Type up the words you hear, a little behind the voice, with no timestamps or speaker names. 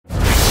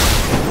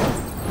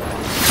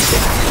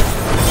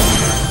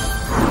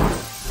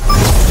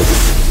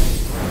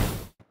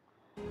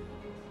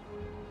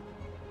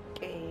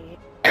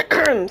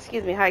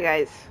Excuse me. Hi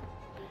guys.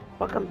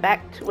 Welcome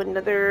back to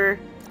another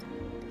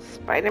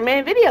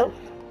Spider-Man video.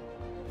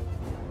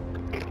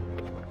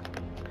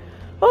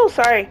 Oh,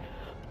 sorry.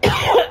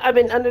 I've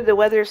been under the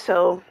weather,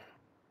 so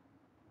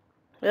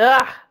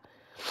trying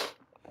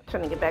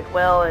to get back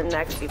well and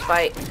actually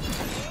fight.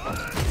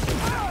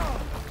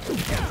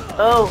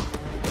 Oh.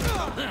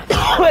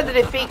 Whether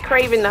to defeat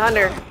Craven the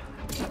Hunter.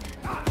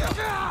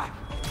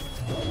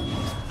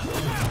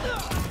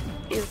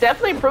 He's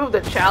definitely proved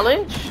a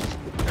challenge.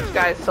 This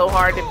guy's so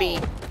hard to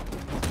beat.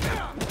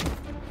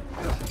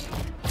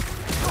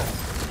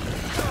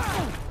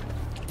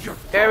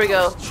 There we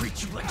go.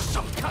 Treat you like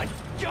some kind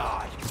of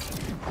god.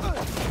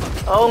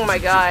 Oh my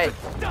god.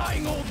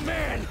 Dying old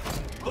man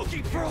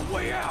looking for a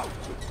way out.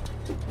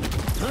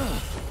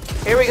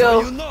 Here we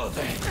go. So you know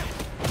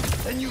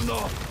that. And you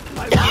know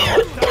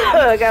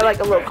I got like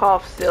a little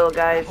cough still,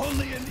 guys.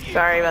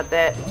 Sorry about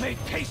that. May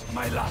taste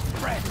my last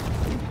breath.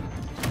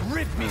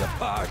 Rip me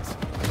apart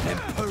and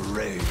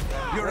parade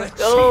your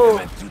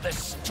achievement to the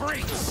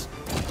streets.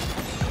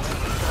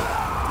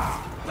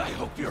 I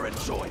hope you're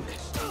enjoying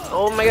this.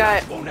 Oh my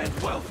god. It won't end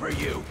well for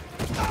you.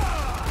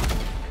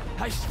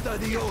 I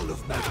study all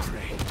of my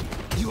prey.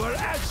 You are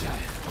agile,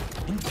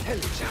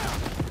 intelligent,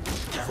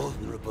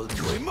 vulnerable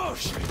to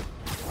emotion.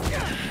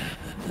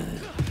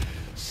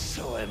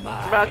 So am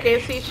I. Bro, I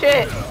can't see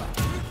shit.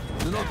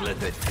 Do not let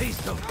the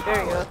taste of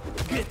There you power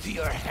go. get to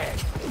your head.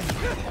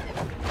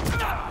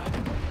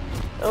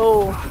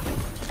 Oh.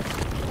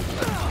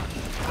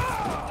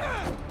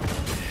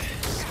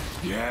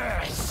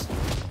 Yes.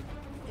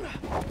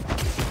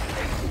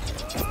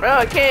 Bro,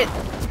 I can't.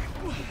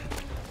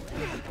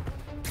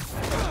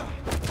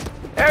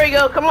 There we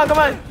go. Come on, come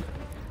on.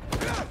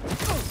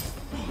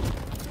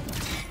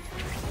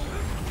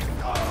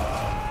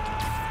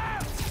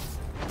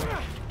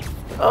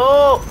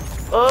 Oh.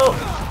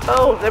 Oh.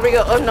 Oh, there we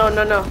go. Oh, no,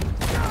 no, no.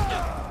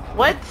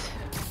 What?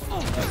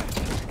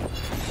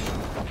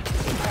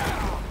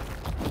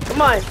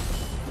 Come on.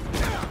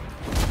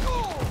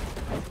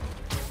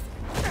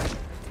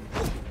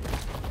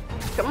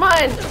 Come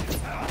on.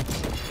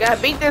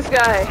 Gotta beat this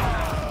guy.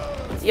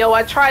 Yo,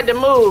 I tried to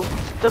move.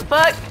 The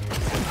fuck?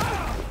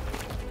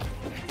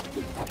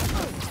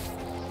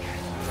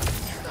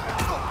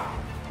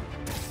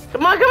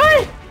 Come on, come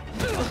on.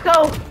 Let's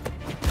go.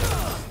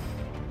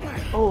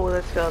 Oh,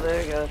 let's go.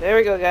 There we go. There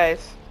we go,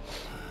 guys.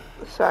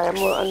 Sorry, I'm a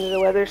little under the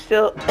weather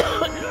still.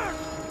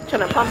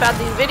 Trying to pump out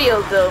these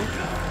videos, though.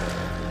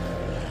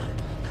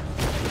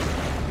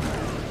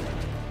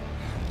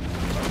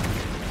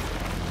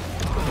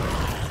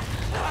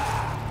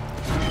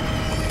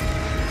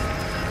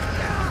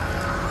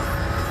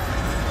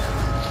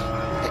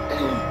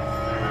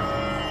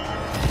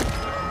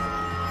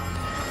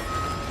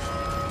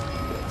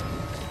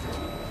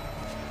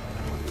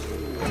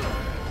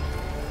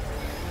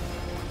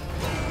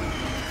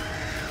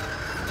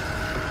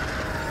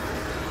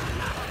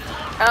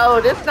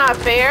 Oh, this is not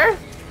fair.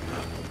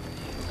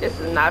 This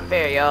is not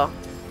fair, y'all.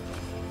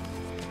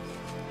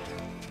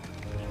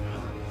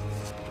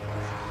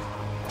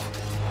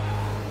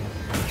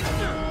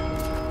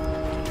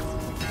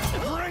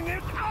 Bring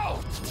it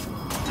out.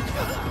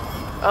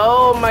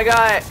 Oh my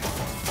god.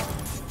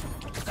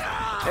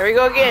 There we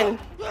go again.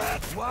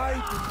 Why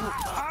did you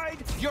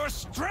hide your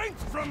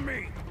strength from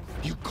me?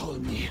 You call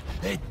me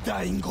a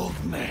dying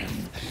old man.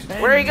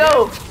 Where'd he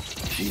go?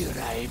 Here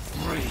I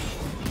breathe.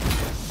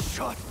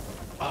 Shut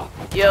up.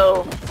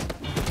 Yo,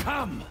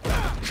 Come,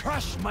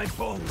 crush my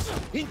bones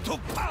into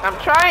powder. I'm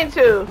trying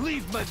to.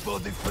 Leave my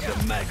body for the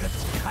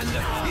maggots and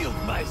the field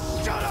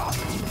mice. Shut up.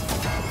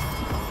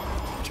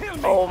 Kill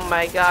me. Oh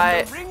my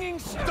god. The ringing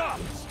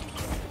stops.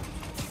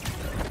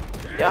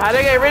 Yo, how do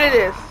I get rid of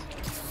this?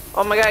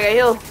 Oh my god, I got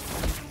healed.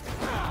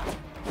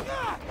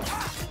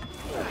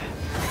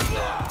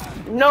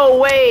 No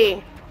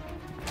way.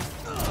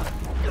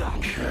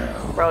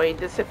 Bro, he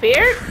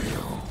disappeared?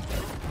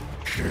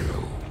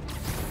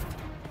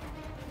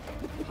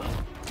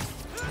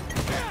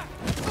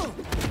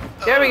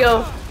 There we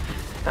go.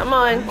 Come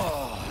on.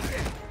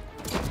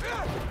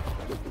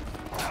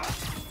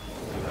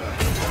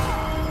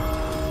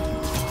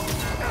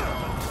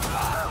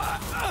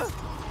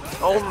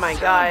 Oh my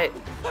god.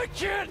 I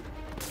can't.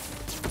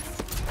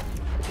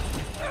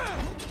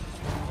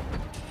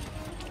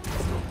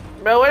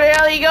 Bro, where the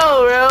hell you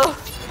go, bro?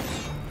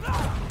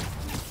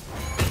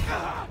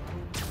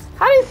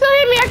 How do you still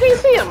hit me? I can't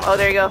see him. Oh,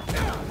 there you go.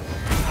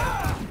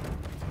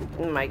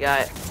 Oh my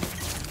god.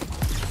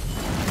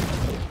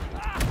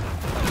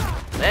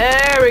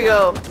 There we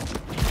go.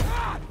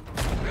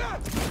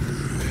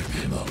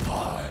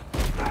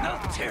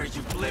 I'll tear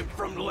you limb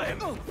from limb.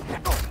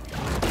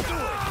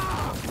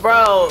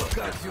 Bro.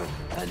 Got you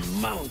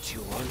and mount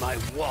you on my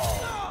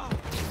wall.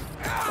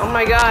 Oh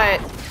my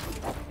god.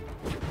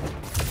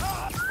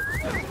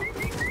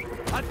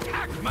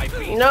 Attack my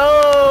beast.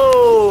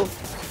 No.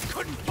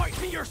 Couldn't fight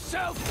me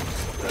yourself.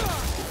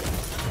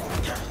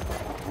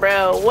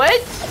 Bro,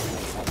 what?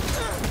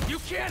 You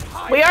can't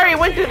hide. We already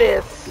went through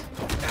this.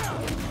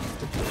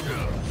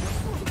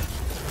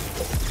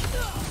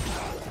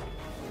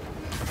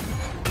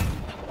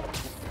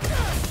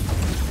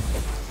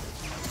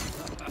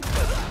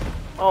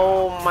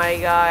 Oh my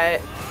god.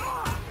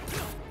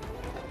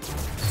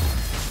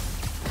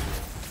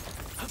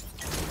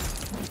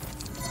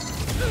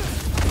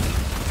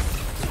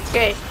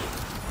 Okay.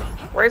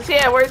 Where's he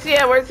at? Where's he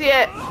at? Where's he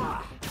at?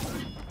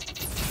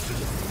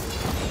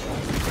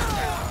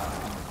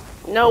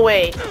 No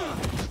way.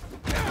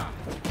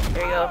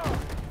 There you go.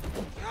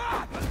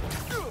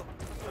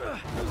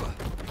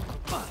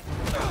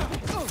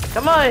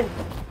 Come on.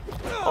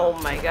 Oh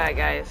my god,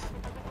 guys.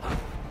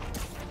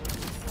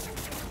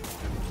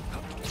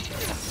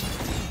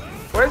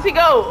 Where's he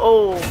go?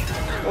 Oh.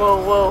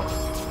 Whoa, whoa.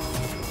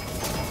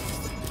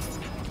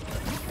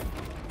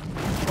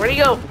 Where'd he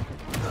go?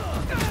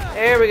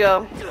 There we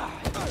go.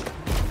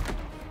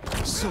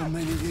 So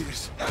many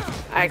years.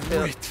 Actually,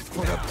 Wait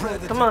for a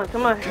predator come on,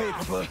 come on.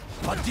 capable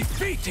of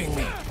defeating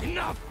me.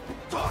 Enough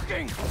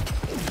talking.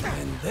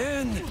 And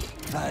then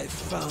I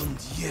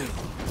found you.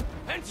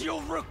 And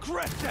you'll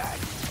regret that.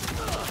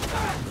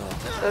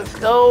 Let's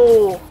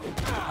go.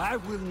 I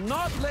will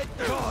not let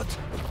God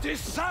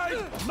decide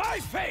my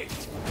fate.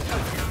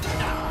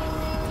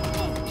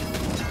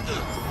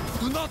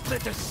 Do not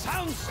let the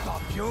sound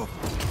stop you.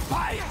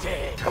 Fight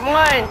it. Come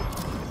on.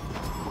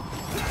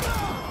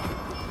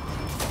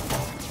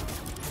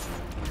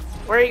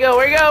 Where you go?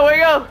 Where you go? Where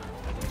you go?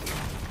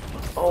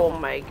 Oh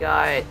my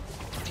god.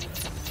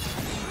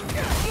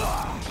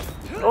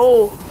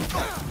 Oh.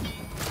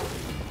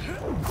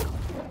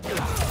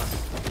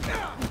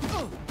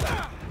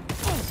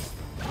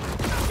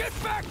 Get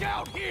back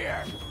out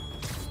here.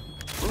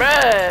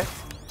 Bruh.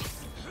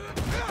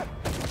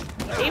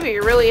 Maybe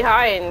you're really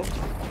high and...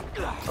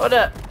 Hold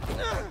up.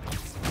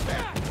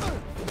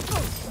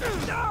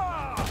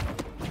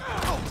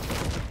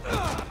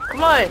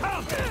 Come on.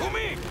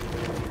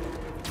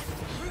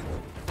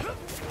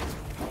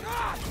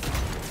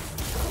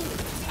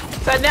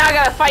 So now I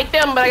gotta fight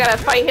them, but I gotta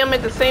fight him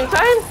at the same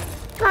time?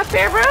 Not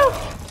fair, bro.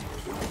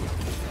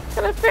 What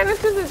kind of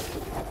fairness is this?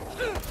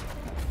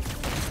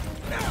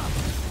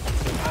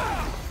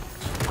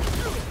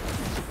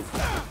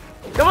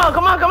 Come on,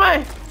 come on, come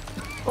on!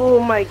 Oh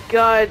my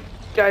god.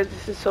 Guys,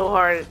 this is so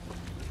hard.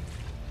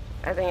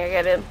 I think I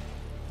get in.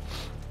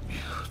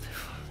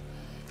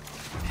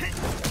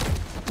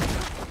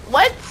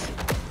 What?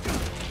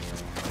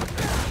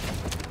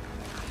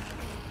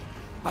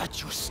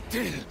 But you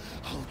still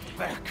hold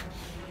back.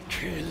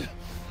 Kill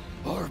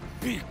or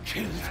be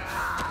killed.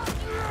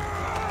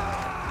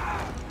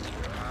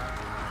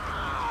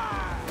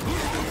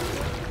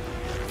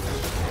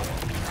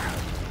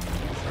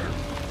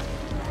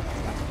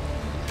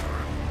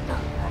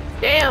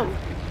 Damn.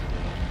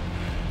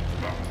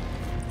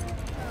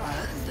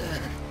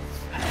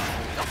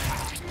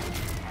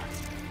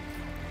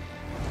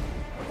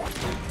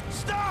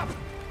 Stop!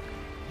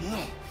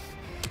 No.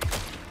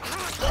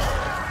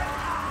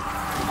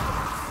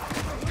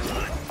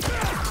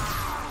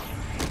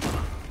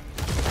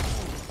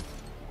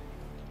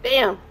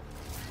 Damn.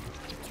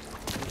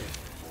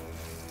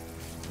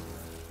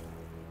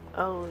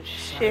 Oh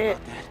shit.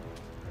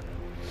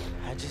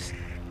 I just...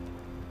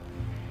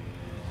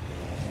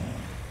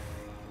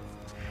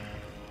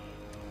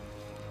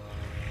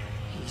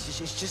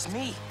 It's just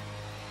me.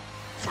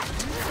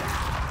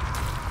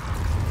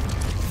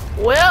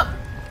 Well,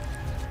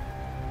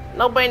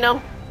 nobody know.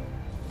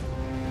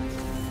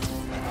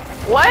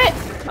 What?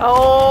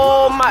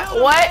 Oh my,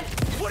 what?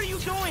 What are you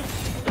doing?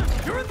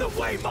 You're in the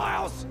way,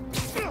 Miles!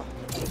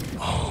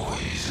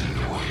 Always in the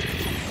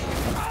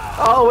way.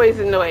 Always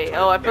in the way.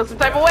 Oh, I feel some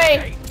type of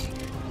way.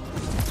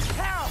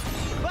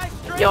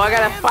 Yo, I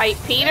gotta fight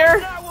Peter?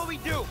 That's not what we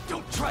do.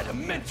 Don't try to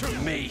mentor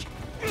me!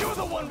 You're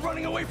the one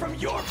running away from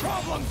your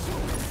problems!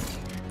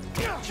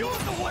 You're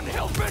the one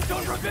hell-bent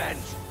on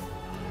revenge!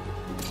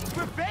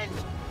 Revenge?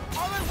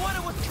 All I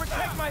wanted was to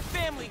protect my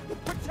family.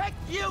 Protect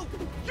you.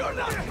 You're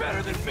not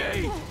better than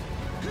me!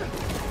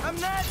 I'm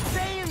not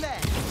saying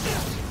that.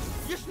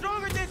 You're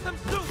stronger than some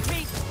soup,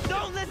 Pete.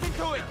 Don't listen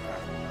to it.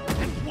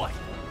 And what?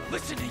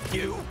 Listen to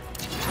you?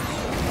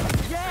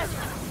 Yes,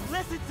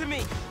 listen to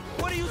me.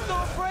 What are you so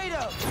afraid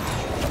of?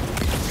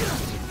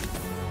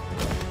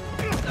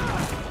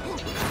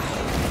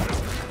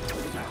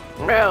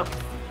 Bro.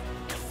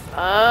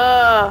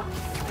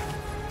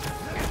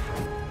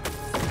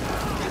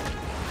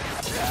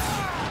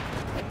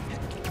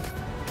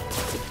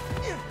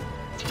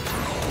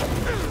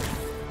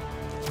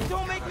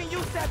 Don't make me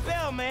use that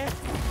bell, man.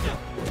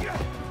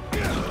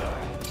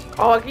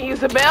 Oh, I can use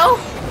the bell?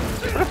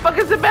 What the fuck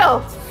is the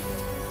bell?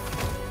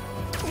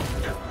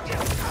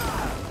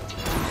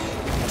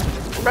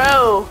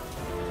 Bro.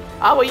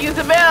 I will use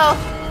the bell.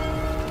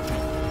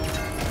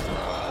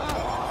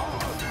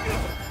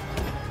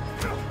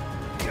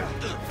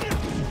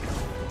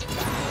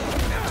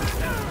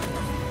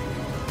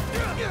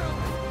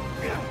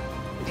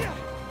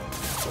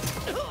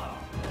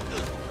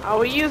 I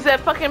will use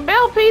that fucking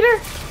bell, Peter.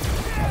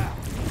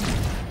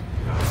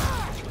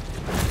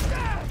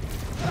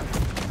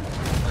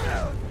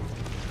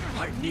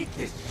 I need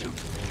this suit.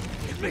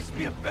 It makes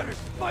me a better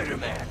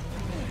Spider-Man.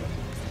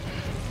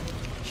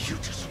 You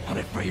just want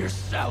it for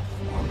yourself.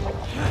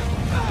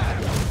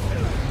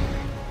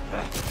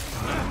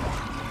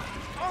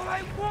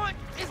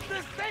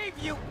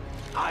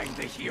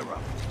 hero.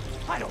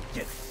 I don't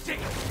get sick.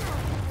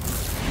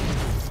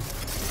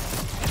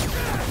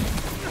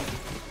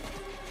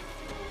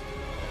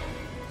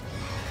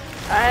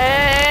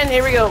 And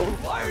here we go.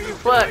 Why are you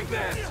What? doing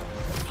this?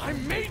 I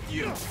made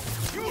you.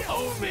 You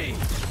owe me.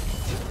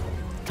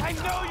 I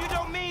know you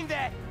don't mean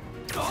that.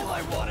 All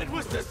I wanted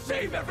was to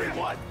save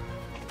everyone.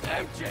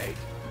 MJ,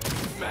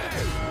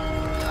 May.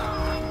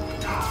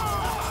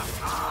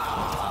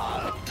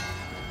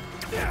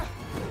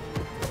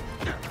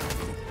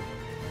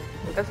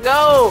 Let's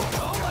go.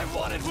 All I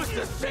wanted was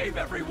to save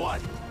everyone.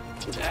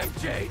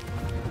 MJ,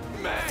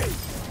 May.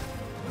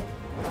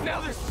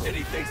 Now this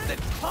city thinks that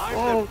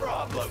I'm the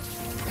problem.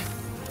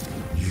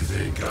 You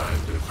think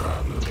I'm the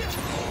problem?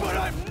 But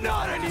I'm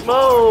not anymore.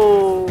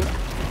 Whoa.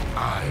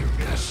 I'm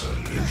the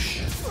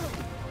solution.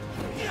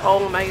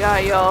 Oh my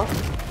god, y'all.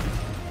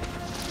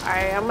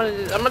 Alright, I'm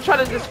gonna try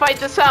to just fight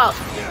this out.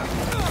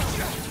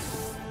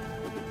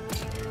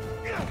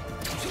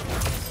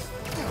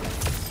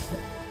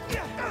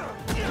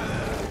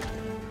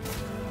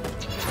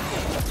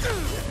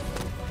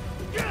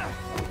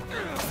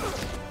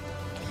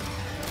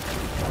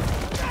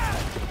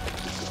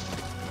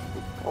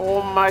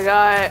 Oh my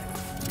god.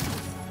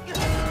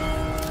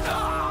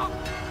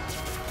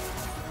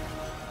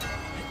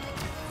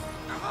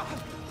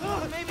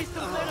 Maybe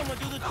some venom will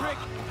do the trick.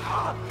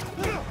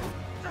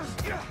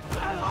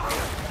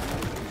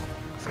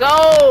 Let's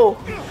go.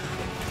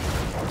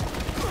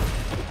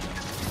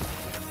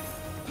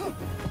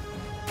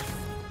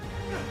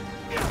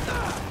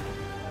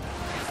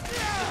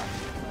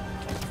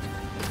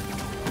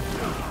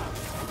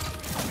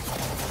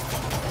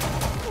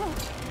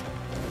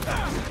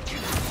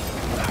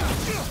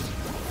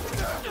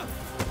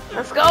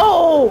 Let's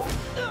go.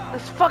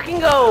 Let's fucking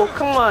go.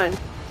 Come on.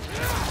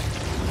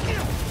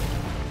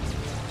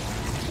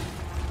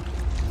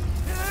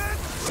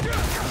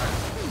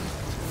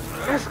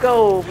 Let's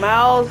go,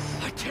 Miles.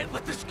 I can't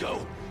let this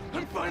go.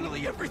 I'm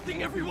finally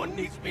everything everyone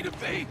needs me to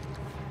be.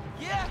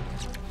 Yeah?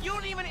 You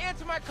don't even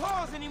answer my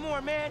calls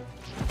anymore, man.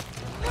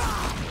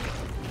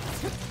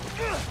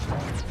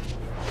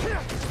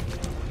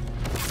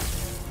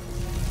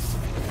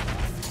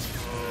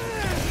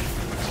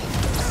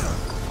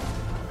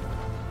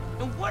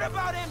 And what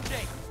about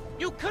MJ?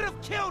 You could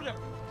have killed her.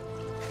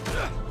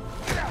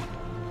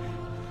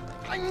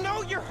 I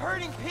know you're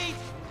hurting, Pete,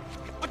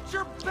 but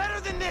you're better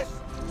than this.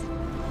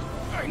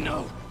 I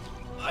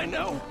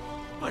know,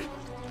 but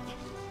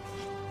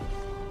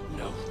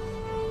no.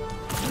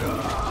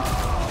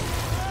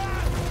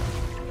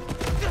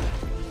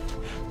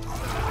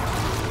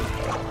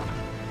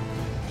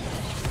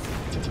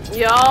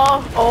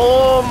 Y'all,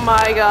 oh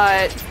my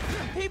god.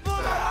 People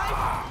in my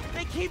life,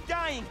 they keep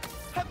dying.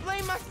 I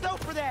blame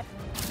myself for that.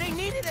 They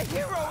needed a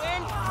hero,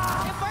 and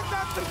if I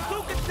thought some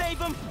Sue could save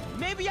them,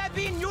 maybe I'd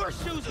be in your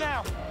shoes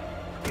now.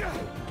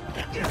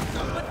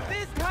 But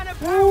this kind of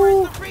power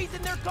is the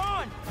reason they're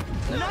gone.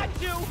 Not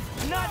you,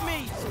 not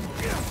me.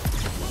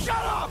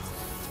 Shut up!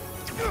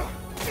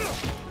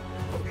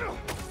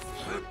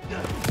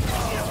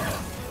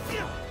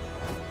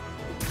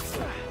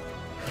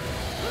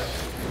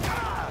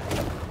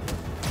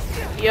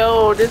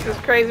 Yo, this is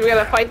crazy. We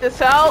gotta fight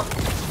this out.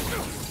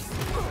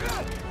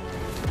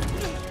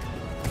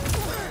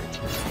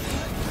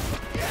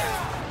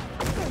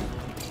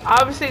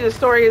 Obviously, the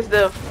story is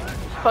to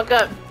fuck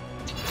up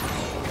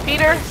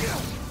Peter.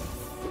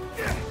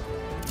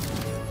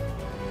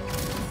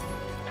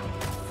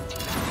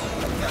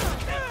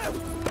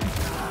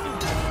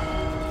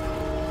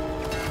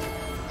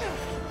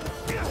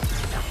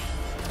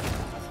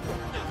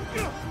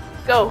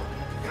 Go.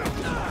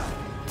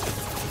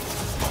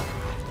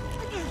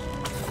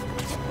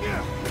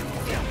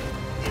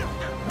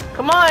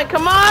 Come on,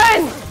 come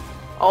on!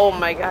 Oh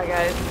my god,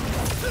 guys.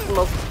 The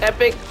most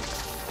epic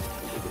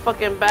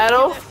fucking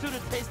battle. That suit a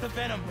taste of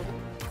venom.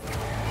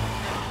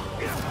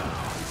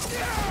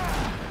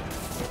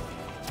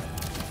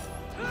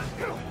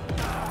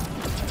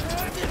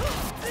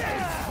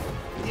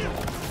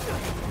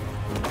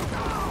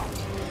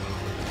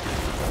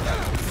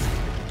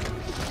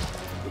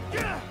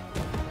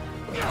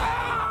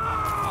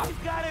 You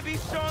gotta be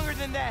stronger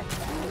than that.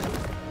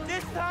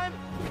 This time,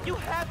 you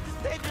have to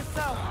save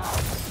yourself.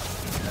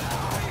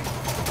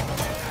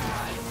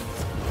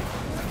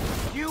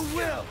 You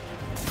will.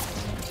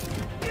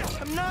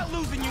 I'm not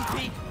losing you,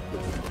 Pete.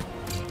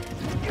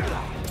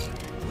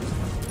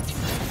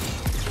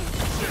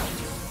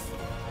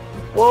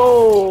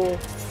 Whoa.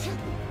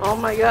 Oh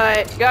my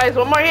god. Guys,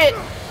 one more hit.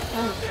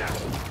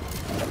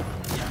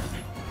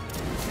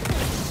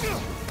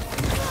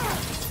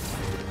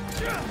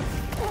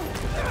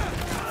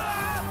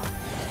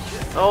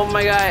 Oh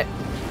my god.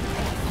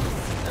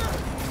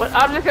 What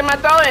object am I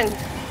throwing?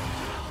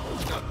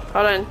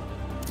 Hold on.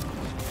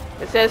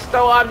 It says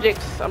throw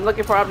objects. I'm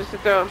looking for objects to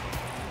throw.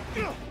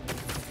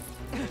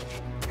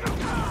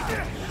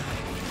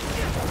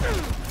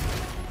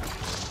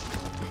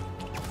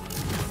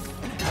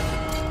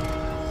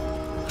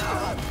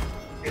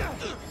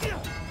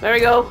 There we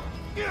go.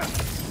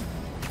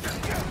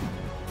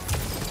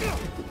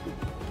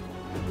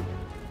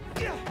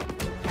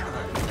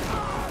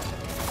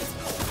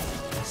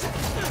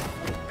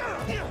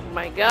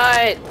 my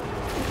god.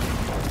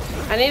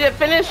 I need to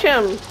finish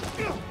him.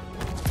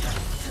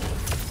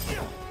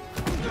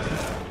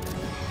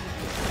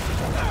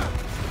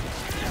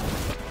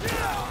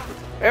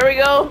 There we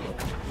go.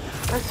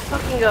 Let's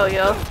fucking go,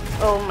 yo.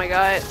 Oh my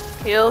god.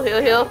 Heal,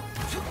 heal, heal.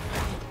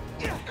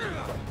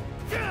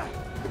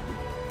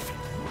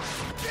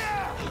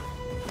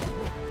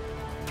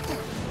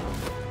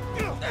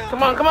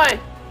 Come on, come on.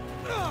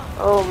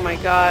 Oh my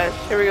gosh.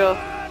 Here we go.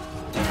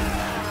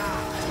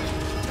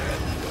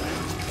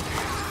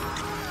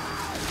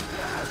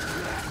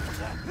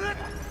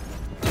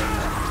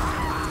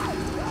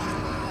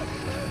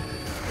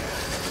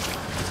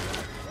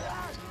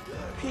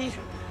 Pete,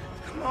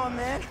 come on,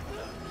 man.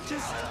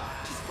 Just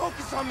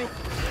focus on me.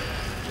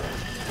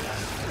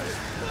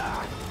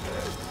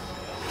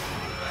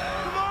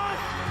 Come on.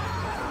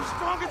 I'm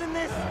stronger than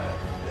this.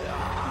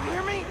 You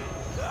hear me?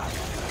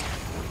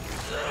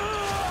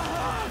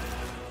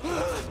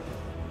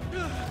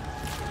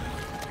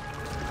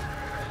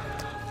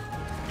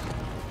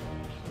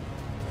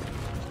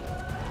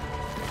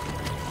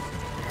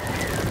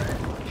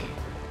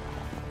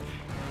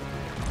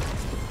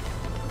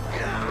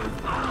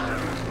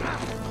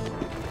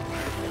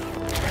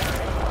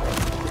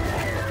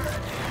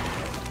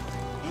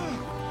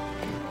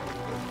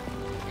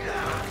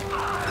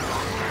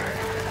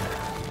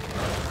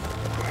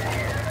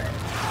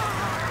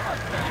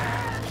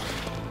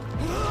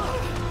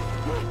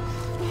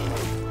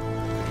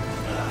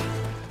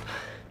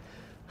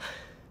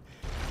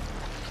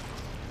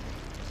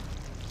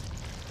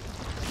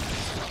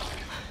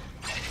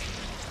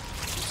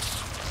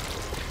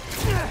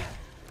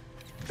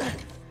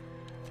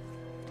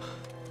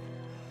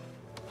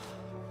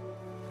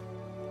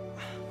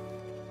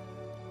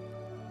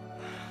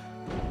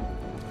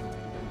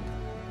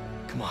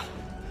 Come on,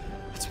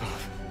 let's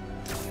move.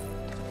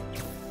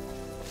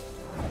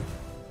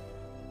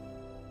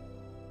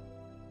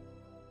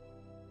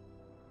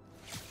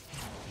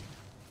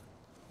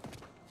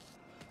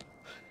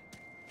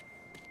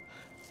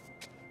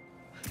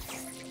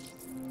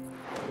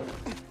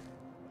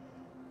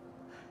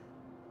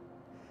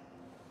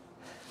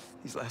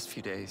 These last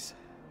few days,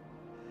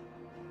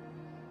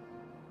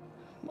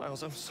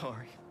 Miles, I'm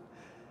sorry.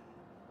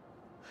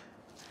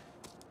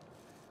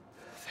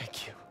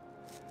 Thank you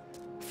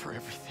for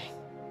everything.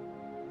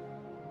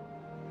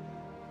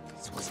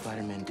 That's what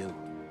Spider-Man do.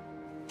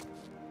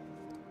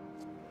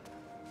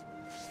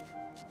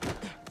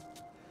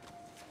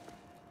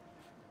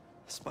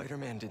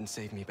 Spider-Man didn't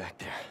save me back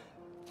there.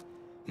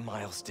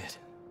 Miles did.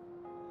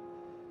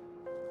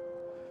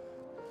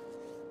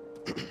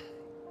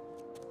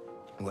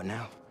 What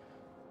now?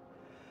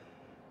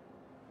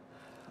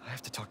 I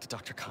have to talk to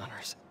Dr.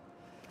 Connors.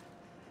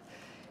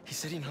 He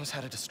said he knows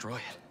how to destroy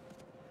it.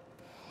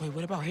 Wait,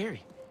 what about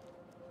Harry?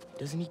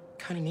 Doesn't he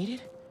kind of need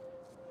it?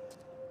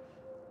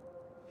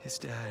 His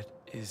dad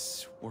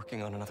is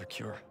working on another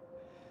cure.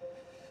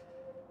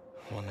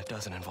 One that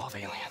doesn't involve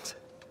aliens.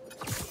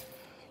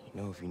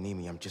 You know, if you need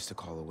me, I'm just a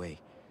call away.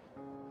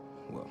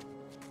 Well,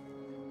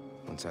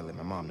 once I let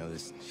my mom know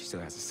this, she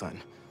still has a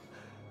son.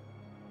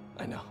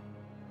 I know.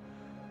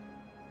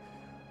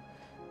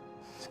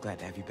 Just glad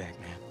to have you back,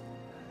 man.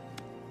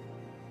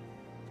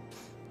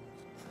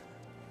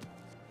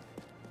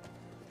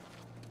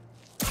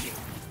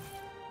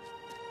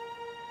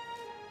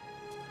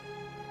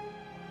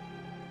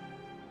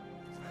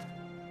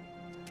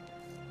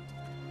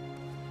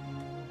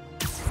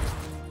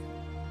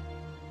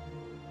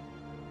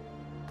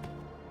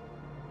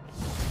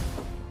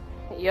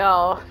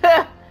 Yo,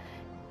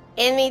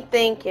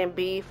 anything can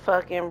be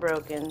fucking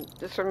broken.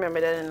 Just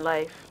remember that in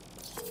life.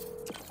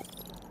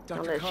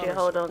 Don't let shit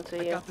hold on to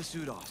you. I got the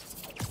suit off.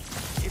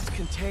 It's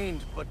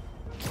contained, but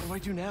what do I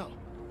do now?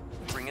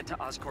 Bring it to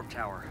Oscorp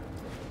Tower.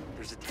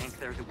 There's a tank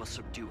there that will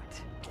subdue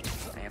it.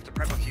 I have to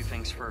prep a few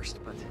things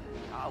first, but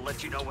I'll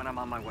let you know when I'm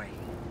on my way.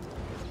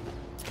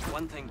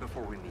 One thing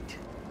before we meet.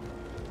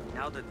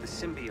 Now that the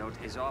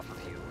symbiote is off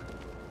of you,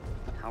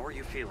 how are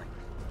you feeling?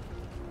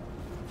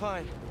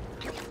 Fine.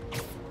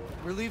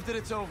 Relieved that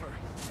it's over.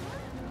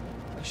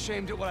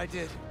 Ashamed at what I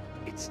did.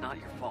 It's not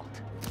your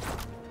fault.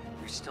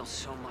 There's still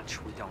so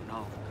much we don't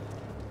know.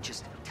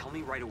 Just tell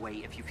me right away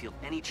if you feel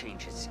any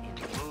changes in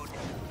your mood,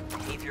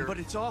 behavior... But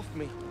it's off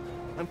me.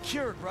 I'm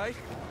cured, right?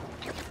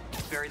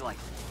 Very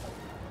likely.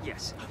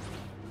 Yes.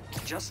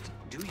 Just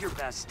do your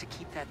best to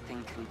keep that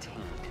thing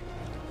contained.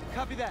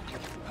 Copy that.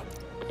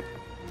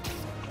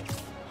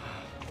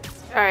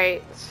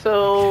 Alright,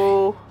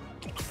 so...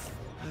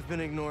 I've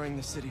been ignoring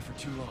the city for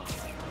too long.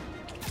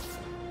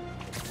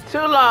 Too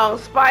long,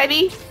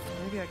 Spidey.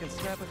 Maybe I can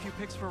snap a few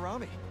pics for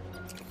Robbie.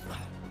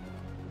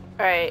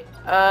 Alright,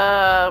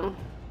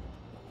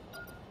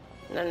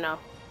 no.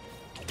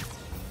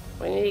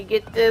 We need to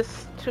get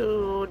this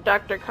to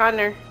Dr.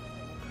 Connor.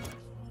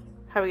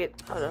 How we get...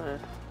 Hold on.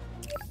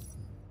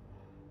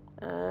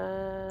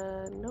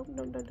 No.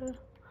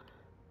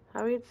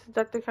 How we get to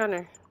Dr.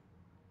 Connor?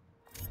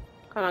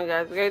 Hold on,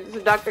 guys. We gotta get to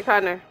Dr.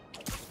 Connor.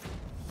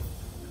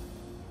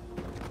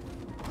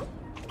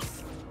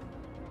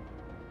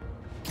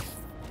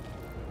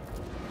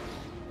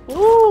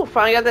 Woo!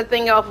 Finally got that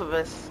thing off of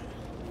us.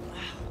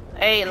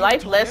 Hey,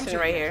 life lesson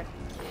right here.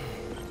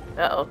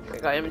 Uh-oh, I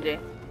got MJ.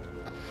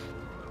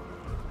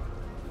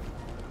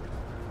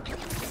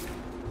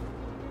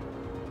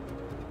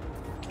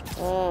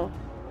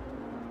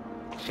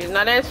 She's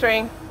not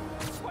answering.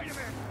 Wait a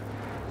minute.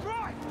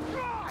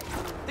 Try!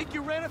 Think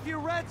you ran a few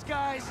reds,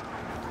 guys.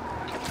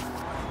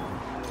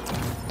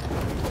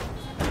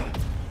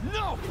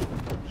 No!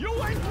 You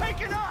ain't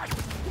taking us!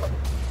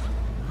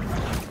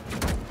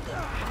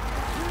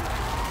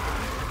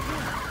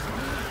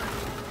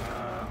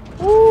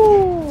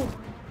 Woo!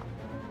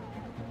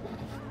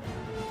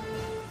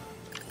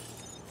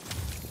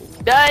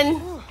 Done.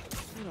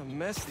 What a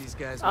mess these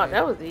guys Oh, made.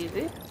 that was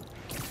easy.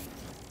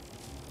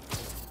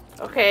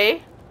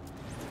 Okay.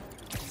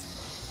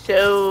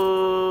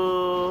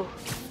 So,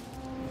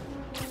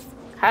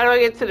 how do I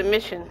get to the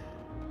mission?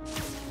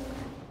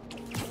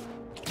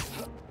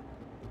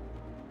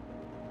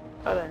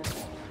 Hold on.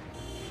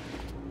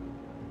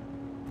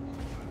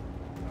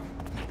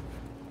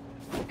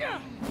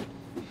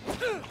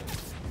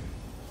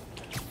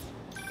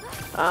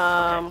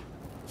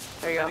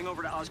 There you Heading go.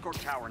 over to Oscorp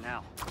Tower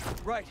now.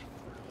 Right.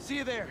 See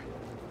you there.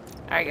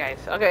 Alright, guys.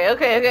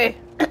 Okay.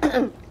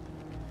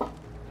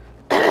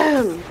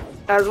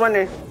 I was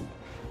wondering.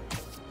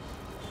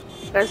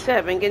 Like I said,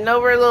 I've been getting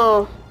over a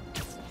little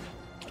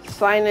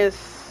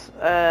sinus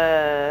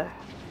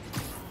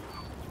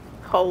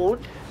cold.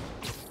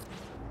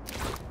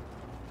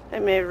 I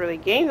may have really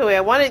gained the way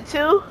I wanted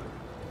to.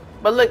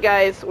 But look,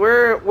 guys,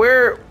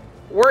 we're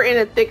in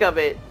the thick of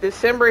it.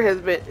 December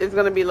is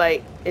gonna be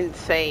like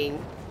insane.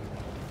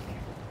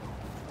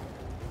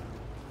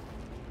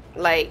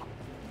 Like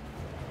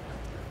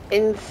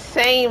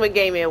insane with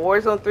gaming.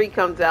 Warzone 3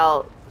 comes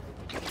out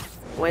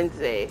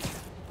Wednesday.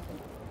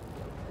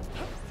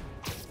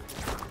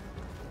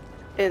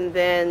 And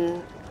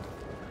then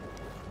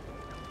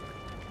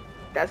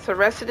that's the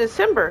rest of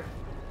December.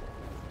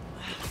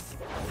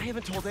 I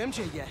haven't told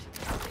MJ yet.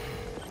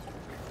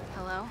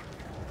 Hello?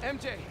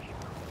 MJ,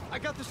 I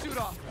got the suit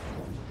off.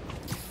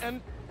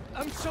 And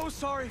I'm so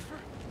sorry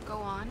Go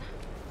on.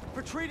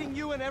 for treating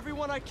you and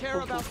everyone I care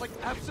about like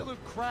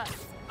absolute crap.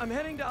 I'm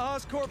heading to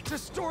Oscorp to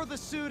store the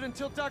suit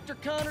until Dr.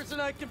 Connors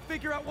and I can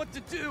figure out what to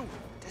do.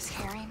 Does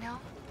Harry know?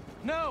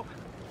 No,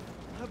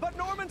 but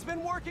Norman's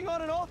been working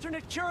on an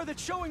alternate cure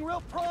that's showing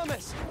real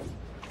promise.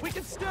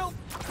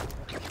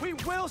 We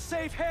will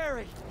save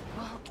Harry.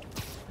 Well,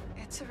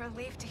 it's a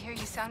relief to hear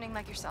you sounding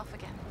like yourself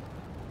again.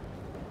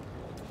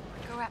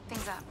 Go wrap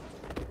things up.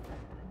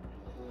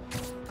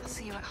 I'll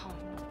see you at home.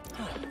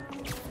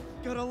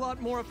 Got a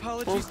lot more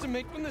apologies to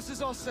make when this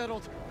is all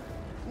settled.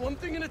 One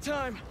thing at a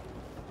time.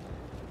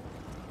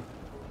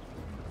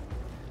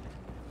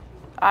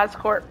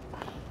 Oscorp.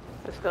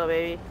 Let's go,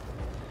 baby.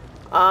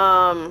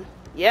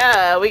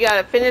 Yeah, we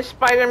gotta finish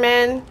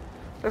Spider-Man.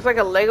 There's like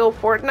a Lego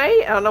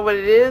Fortnite. I don't know what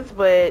it is,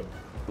 but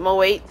I'm gonna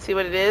wait, see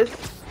what it is.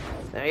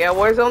 Then we got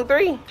Warzone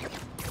 3.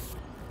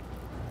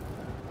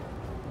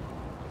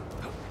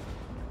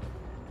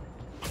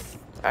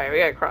 Alright, we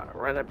gotta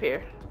run up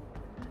here.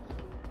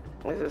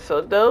 This is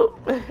so dope.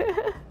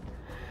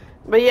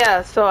 But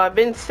yeah, so I've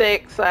been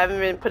sick, so I haven't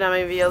been putting out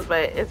my videos,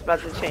 but it's about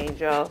to change,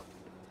 y'all.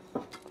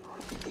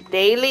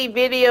 Daily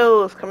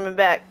videos coming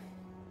back.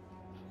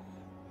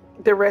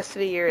 The rest of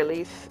the year, at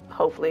least.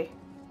 Hopefully.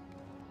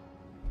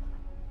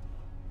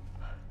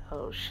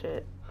 Oh,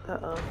 shit.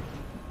 Uh-oh.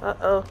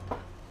 Uh-oh.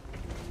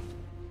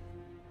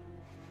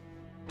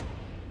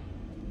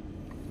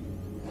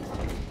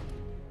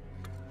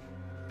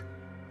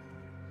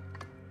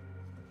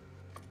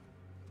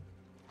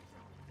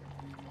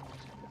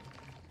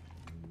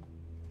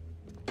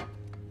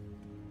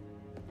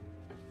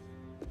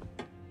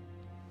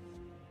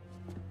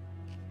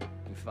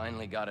 You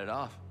finally got it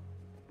off.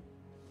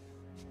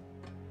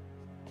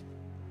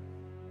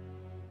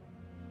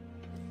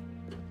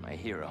 My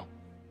hero.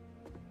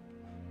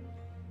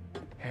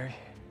 Harry,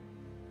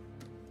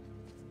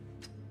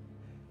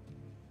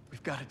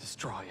 we've got to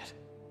destroy it.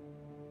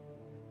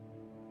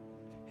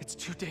 It's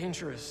too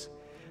dangerous.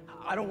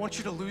 I don't want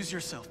you to lose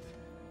yourself.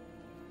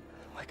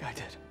 Like I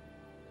did.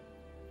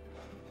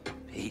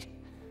 Pete,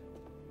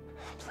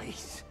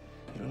 please.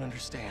 You don't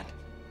understand.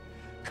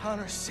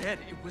 Connor said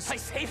it was... I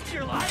saved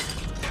your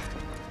life?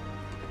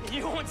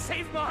 You won't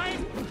save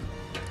mine?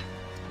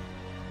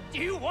 Do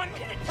you want me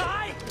to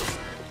die?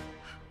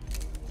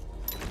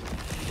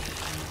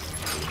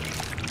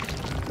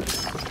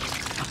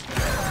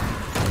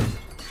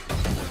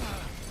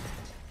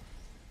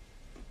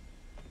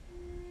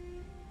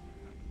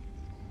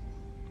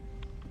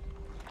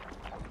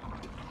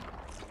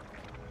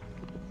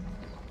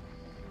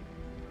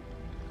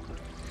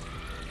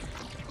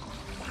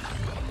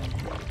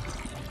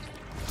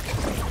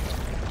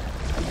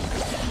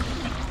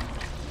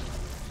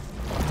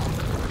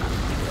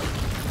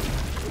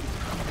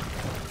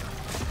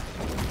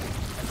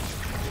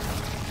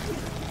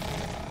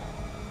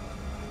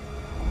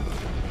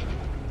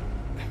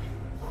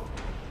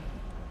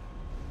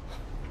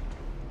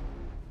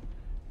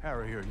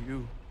 Harry, are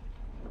you...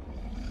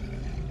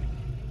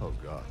 Oh,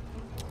 God.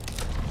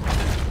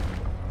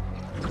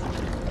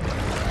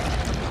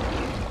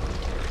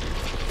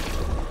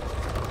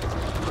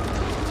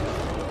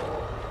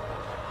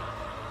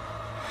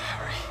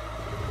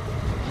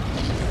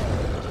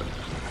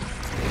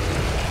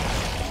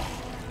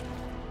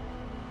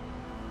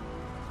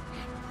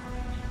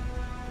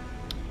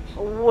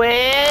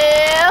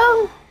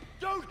 Well.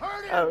 Don't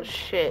hurt him! Oh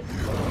shit.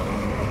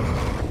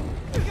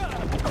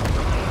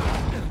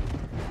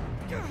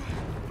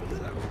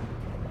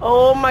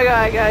 Oh my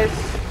god, guys.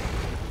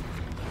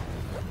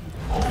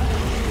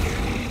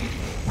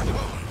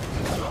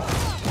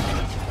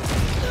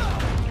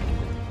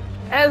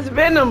 That's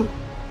Venom.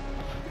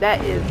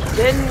 That is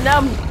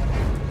Venom.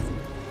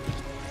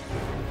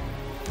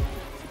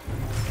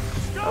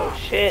 Oh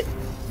shit.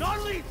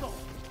 Non-lethal!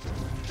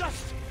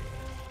 Just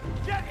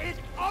get it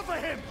off of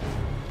him!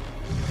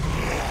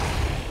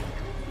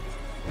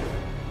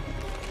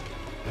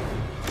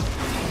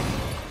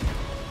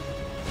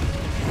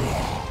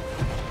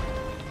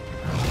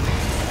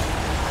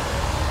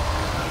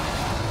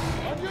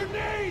 On your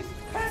knees!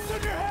 Hands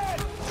on your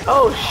head!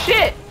 Oh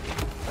shit.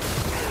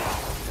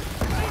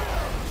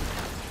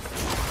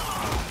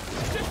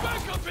 Get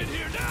back up in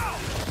here now!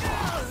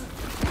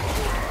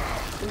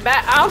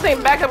 I don't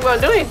think backup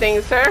gonna do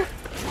anything, sir.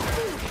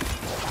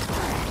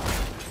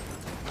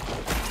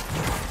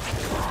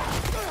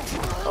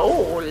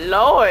 Oh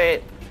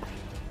Lord.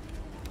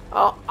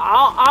 Oh,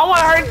 I don't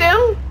wanna hurt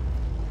them.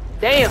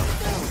 Damn.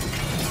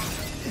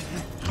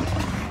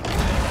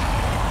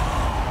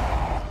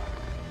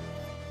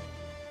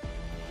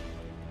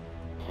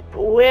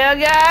 Well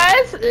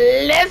guys,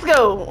 let's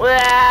go.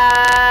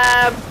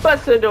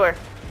 Bust the door.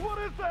 What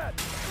is that?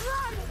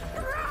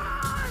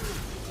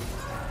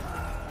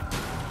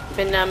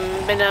 Venom,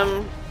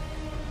 Venom.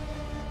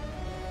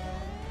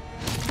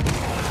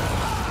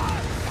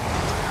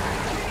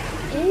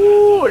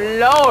 Ooh,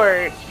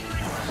 Lord.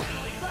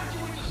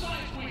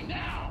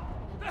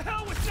 The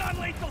hell with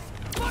non-lethals!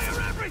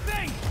 Fire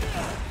everything!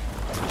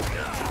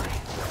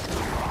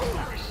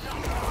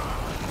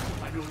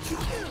 I know you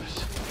told us.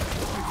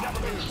 We've never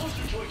been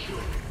closer to a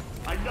cure.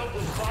 I know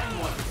we'll find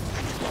one.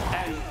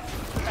 And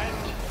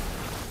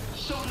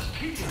so does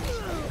Peter.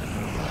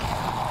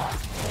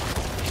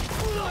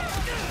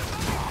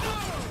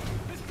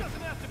 This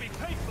doesn't have to be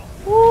painful.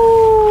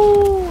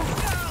 Ooh.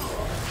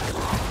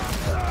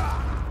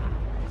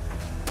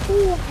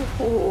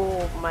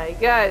 Oh my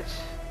gosh.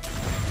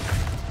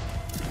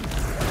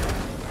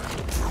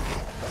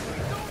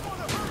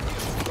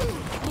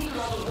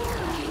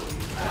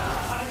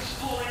 I'm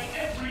exploring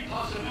every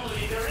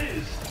possibility there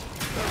is.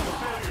 The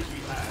failures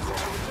we've had,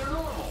 they're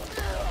normal.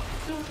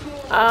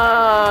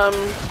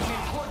 The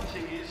important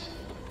thing is,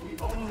 we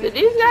only Did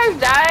these guys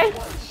die?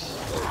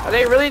 Are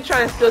they really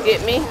trying to still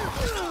get me?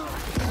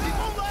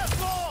 Won't last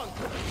long!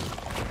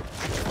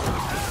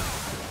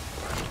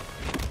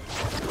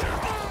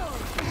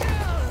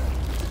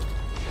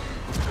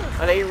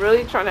 Are they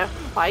really trying to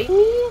fight me?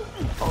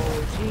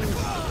 Oh jeez.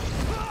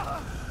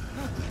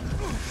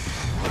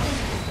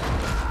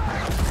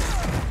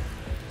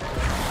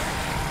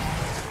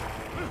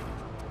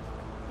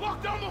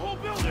 Lock down the whole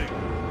building!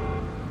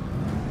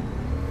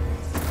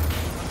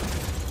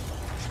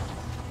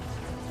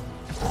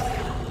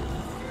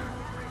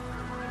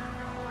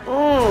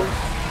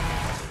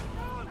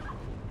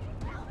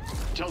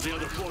 tell the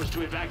other floors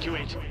to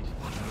evacuate.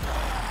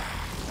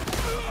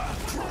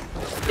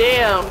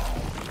 Damn.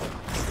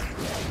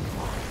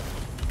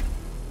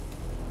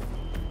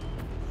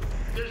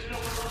 There's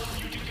nowhere else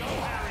for you to go,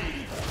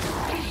 Harry.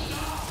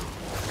 Stop.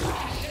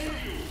 I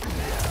save you.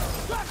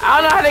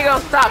 I don't know how they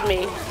gonna stop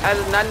me. I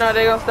do not know how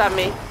they gonna stop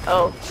me.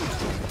 Oh.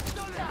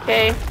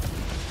 Okay.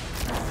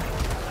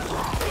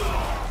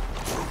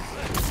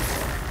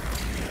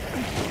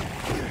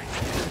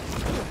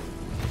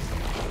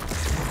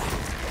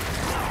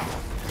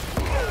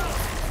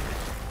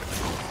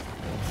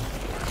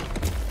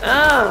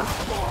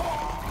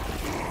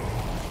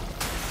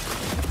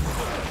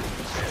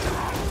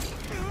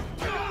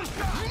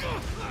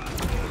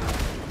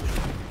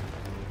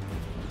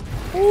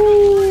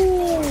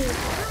 Ooh.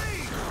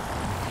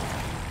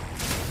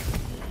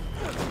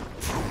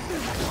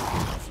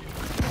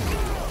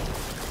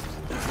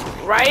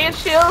 Riot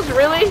shields,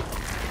 really?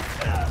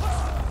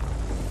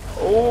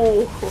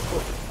 Oh.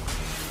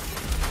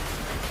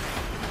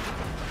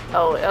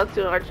 Oh,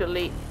 L2 Archer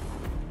Elite.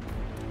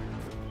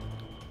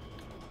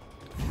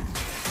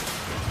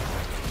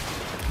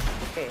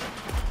 Okay.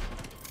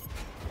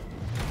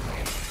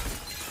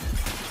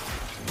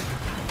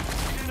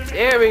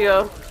 There we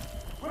go.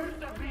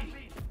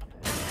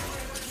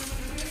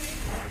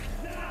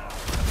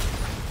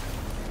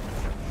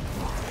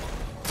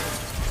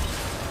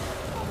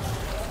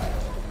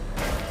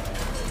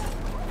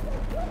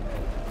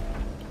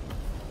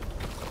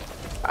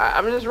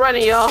 I'm just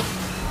running, y'all.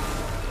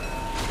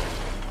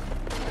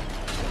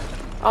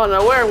 I don't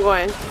know where I'm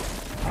going.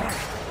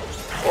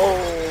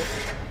 Oh.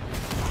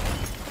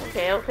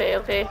 Okay, okay,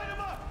 okay.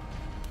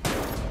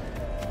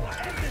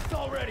 End this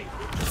already!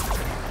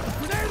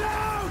 Grenade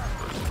out!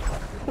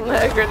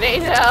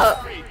 Grenade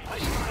out.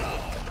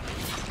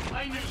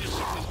 I knew this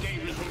ship was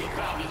dangerous when we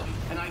found it,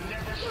 and I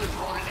never should have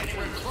brought it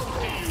anywhere close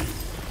to you.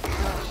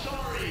 I'm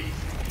sorry.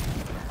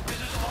 This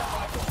is all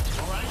my fault,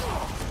 all right?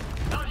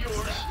 Not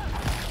yours.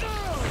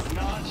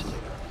 Not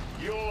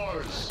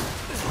yours.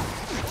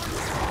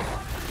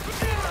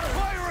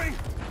 Firing!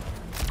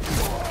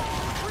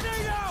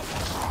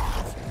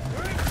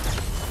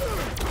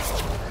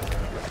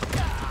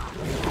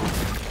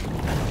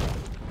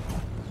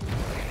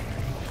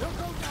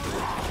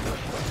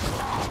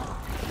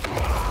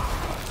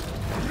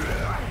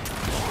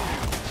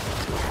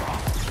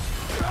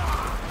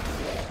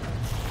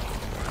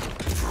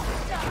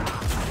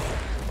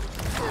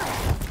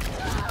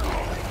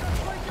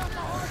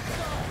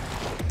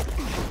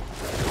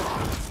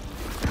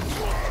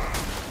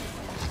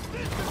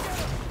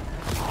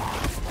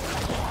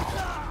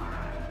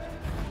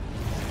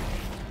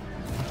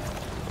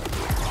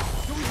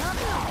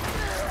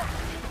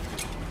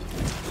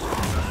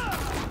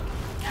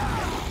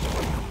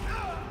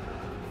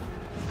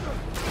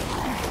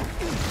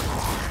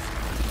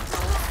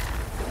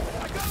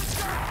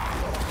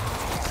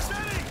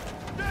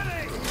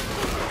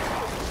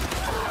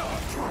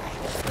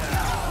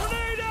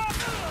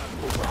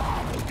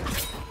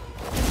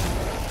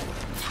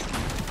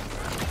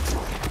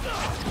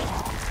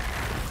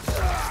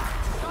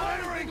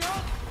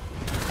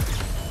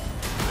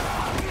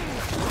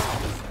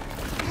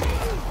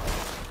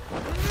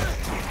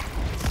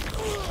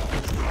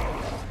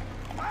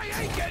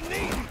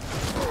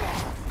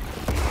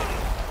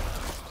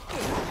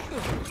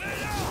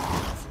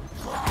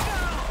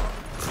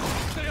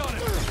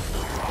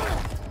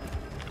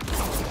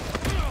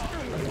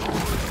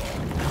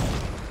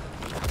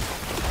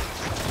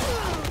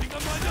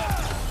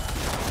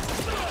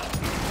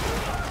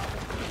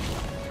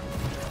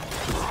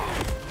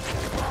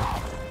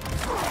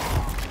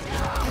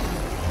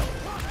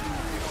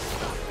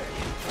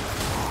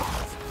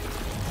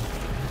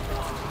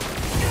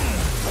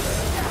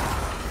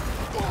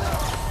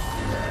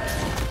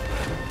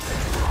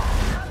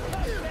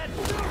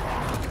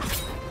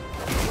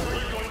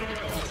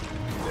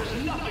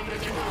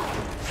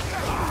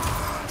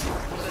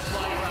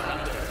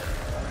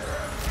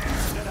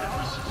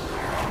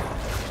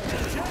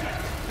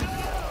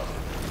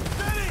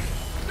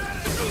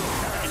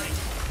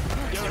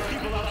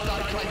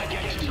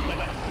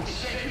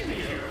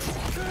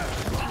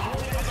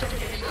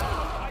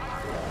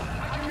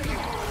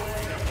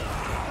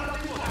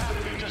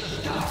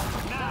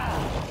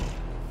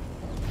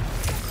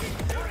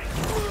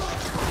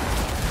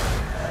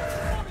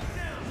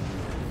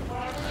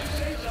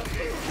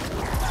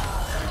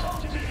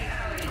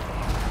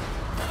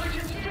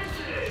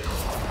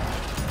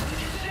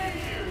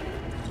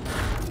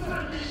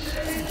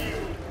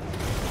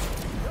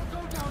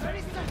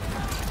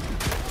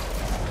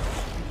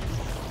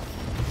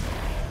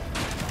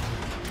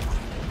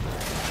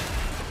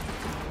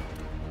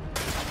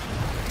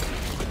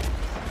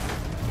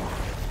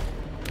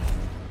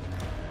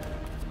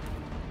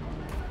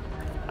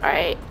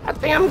 Alright, I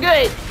think I'm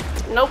good.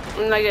 Nope,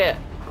 I'm not good.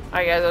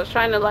 Alright guys, I was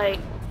trying to like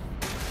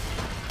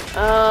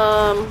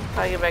how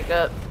do I get back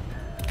up?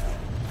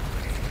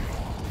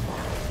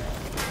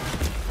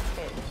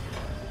 Okay.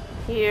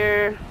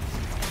 Here.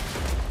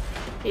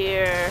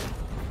 Here.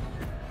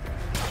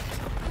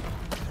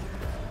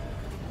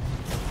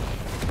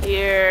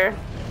 Here.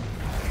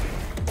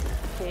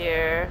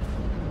 Here.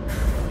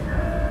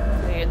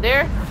 Get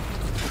there.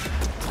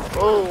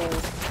 Oh.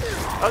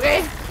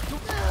 Okay.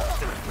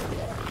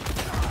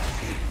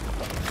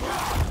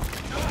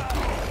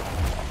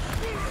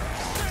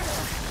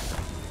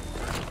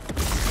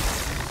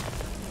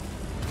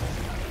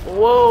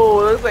 Whoa,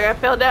 looks like I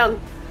fell down.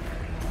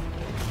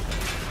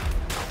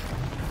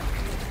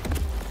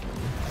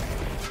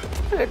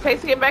 What it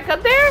takes to get back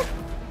up there?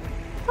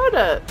 Hold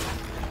up.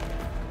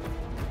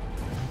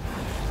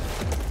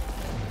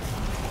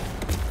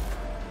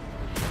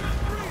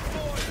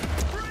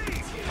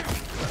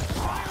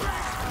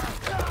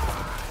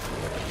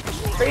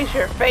 Freeze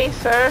your face,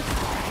 sir.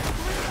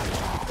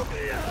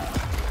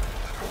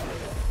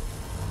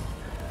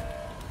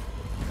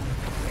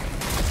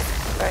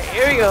 Alright,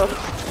 here we go.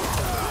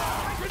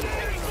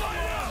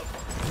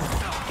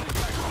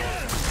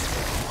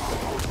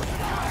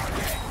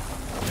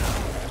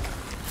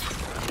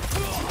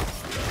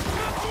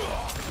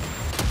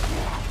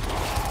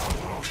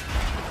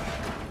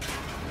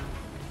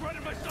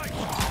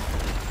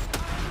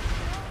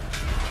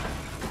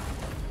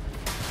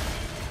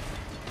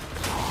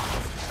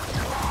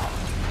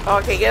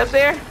 Okay, get up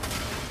there.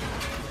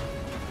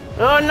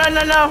 Oh, no,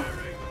 no, no.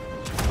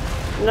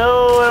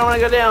 No, I don't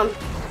want to go down.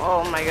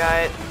 Oh my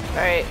god.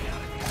 Alright.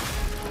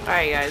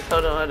 Alright, guys.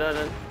 Hold on, hold on,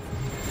 hold on.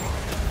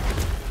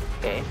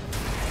 Okay.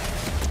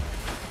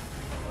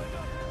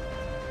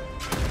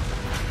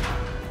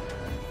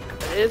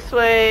 This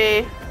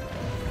way.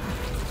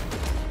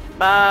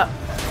 Bop.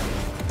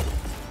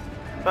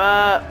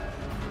 Bop.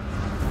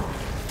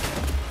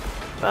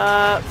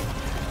 Bop.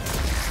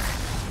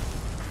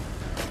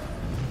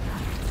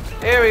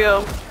 There we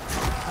go.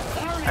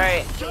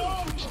 Alright.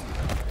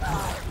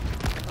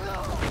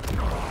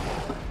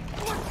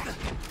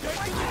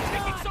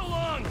 Taking so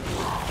long.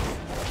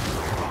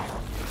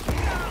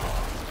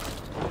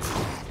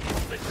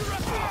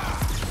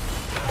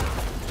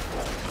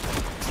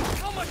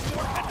 How much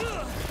more?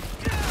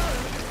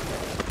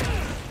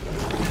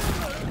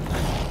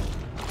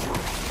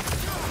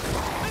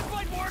 This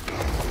might work.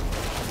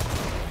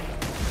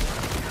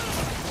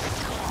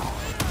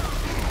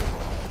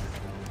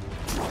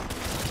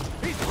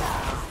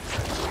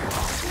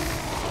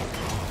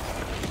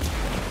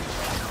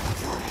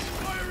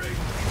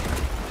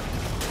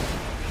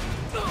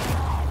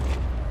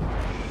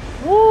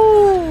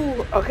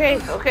 Woo! Okay,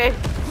 okay.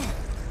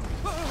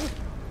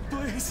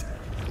 Please.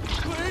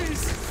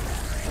 Please.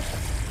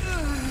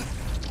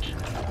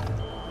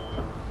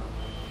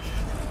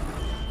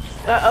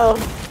 Uh-oh.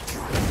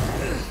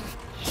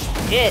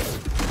 Shit.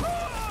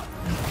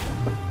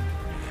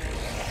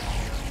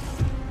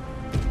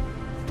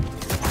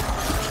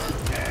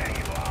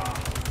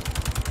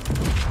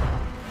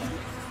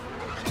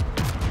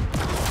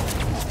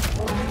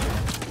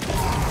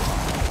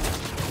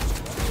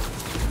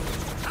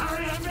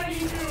 I'm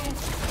begging you!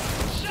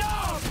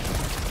 Stop!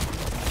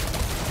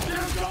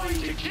 They're going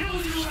to kill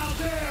you out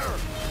there!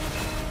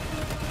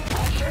 I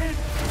can't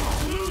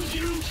lose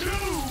you too!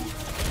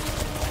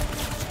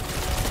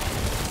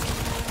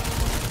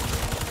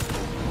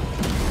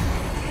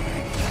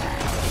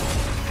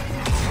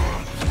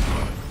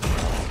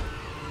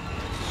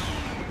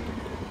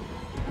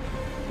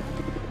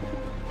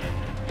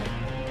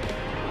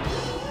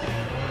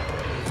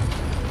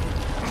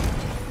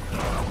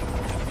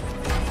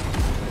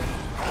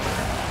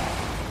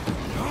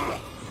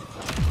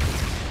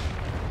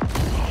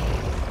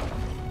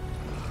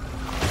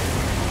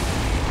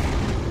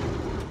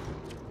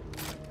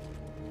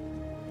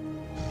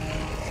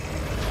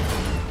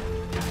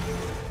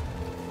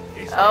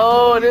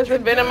 Oh, this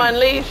is Venom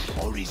Unleashed.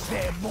 Or is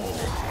there more?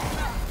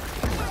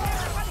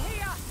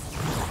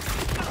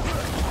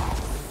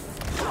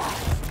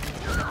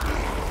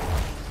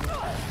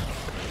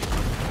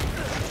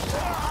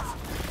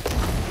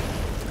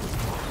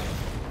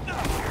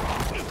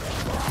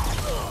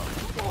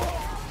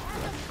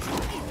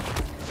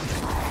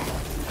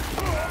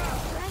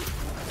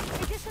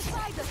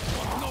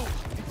 No,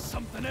 it's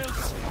something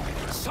else.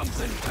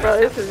 Something. Bro,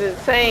 this is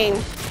insane.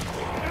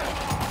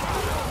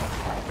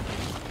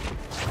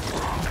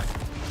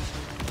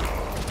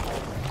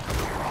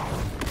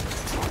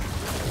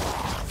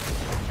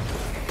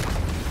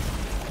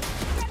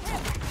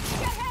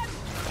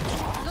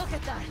 Look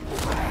at that.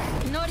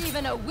 Not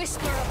even a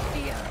whisper of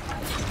fear.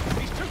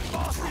 He's too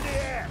fast in the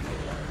air.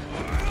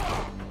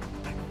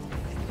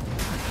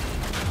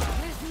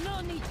 There's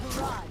no need to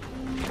run.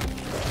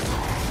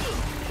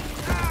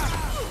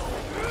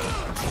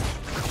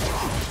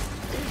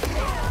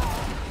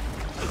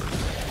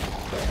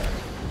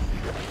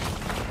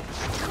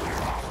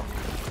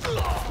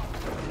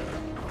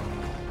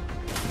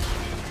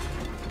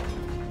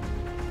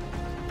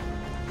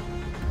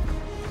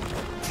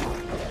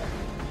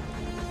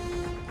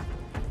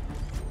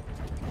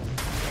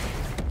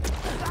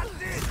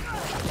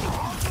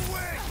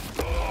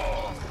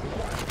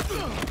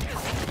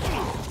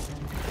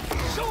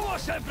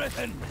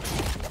 everything!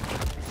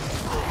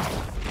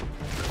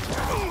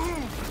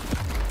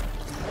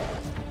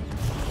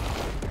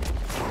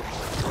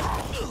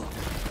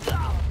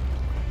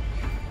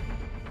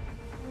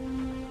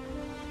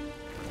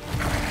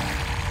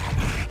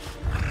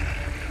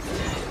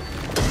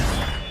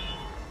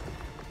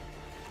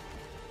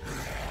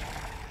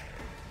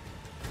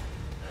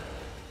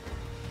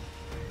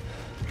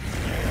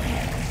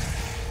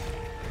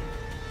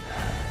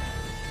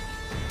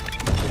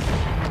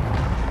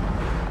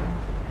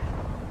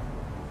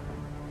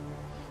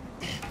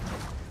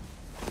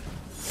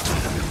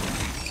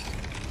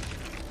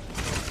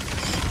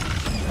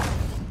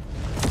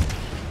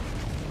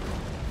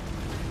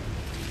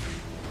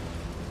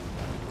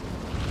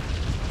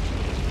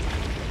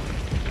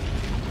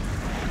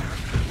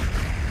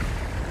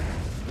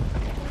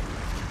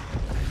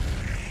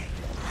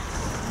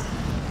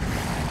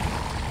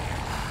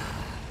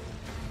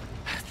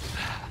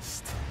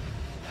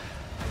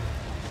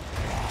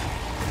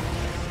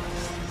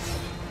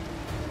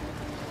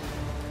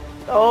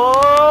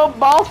 Oh,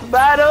 boss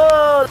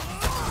battle!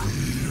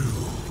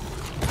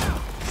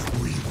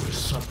 We were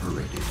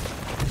separated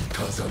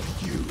because of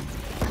you.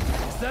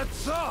 Is that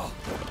so?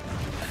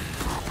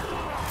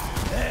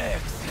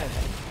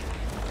 Excellent.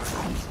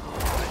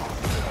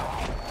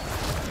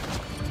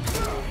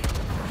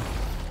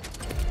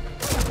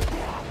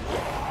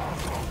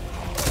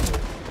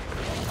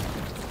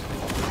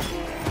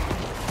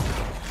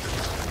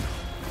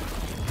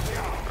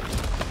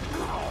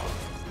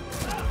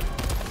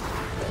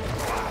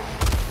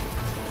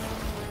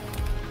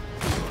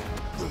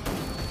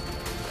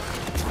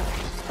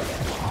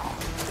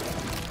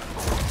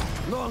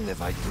 Long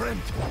have I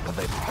dreamt of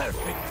a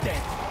perfect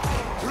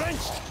death,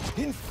 drenched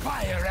in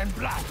fire and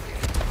blood.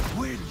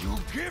 Will you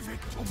give it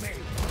to me?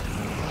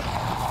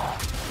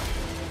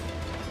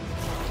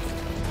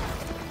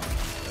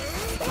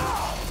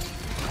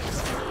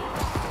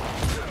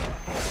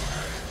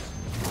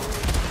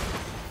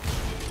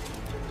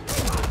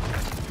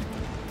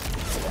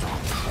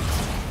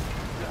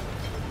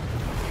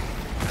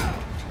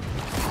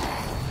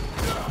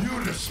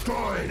 You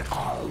destroyed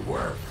our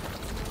work,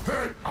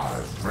 hurt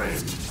our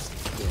friends.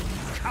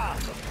 Come,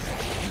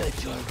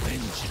 let your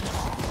vengeance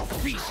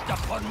feast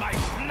upon my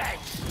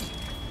flesh!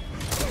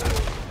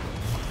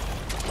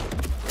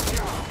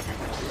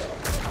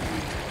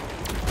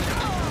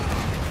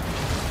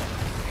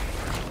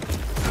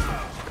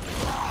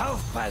 How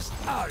fast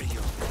are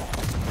you?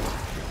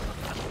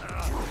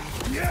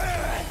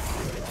 Yes!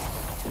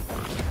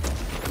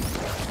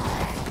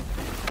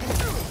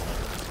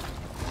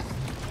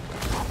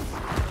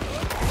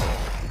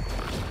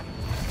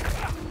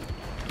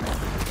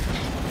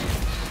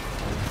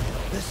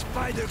 The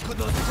spider could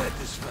not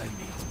satisfy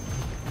me,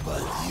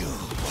 but you...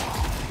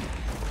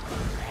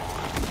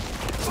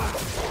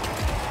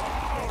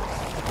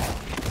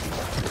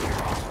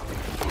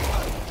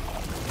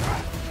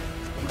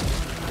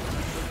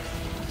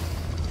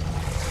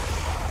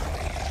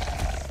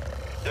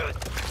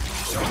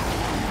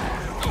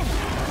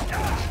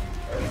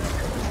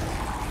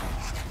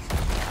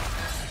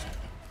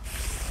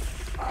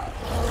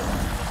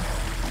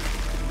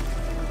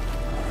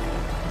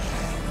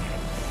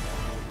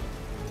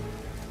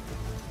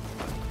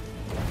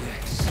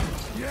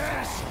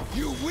 Yes,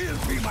 you will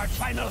be my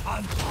final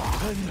hunt,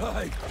 and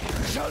I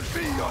shall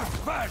be your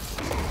first!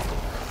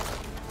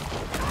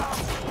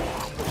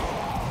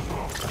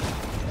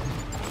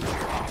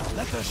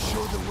 Let us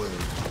show the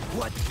world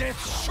what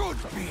death should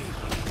be!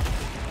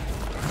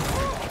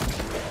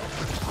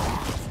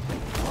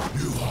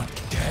 You want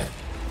death?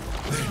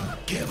 Then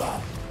give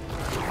up.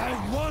 I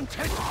want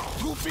it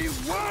to be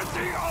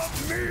worthy of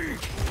me!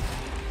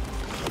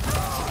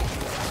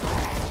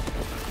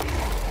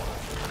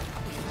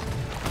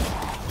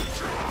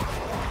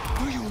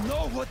 Do you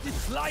know what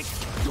it's like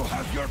to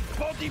have your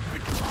body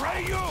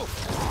betray you?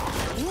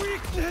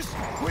 Weakness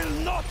will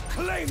not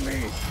claim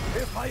me.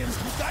 If I am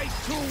to die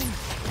soon,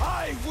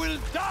 I will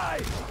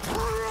die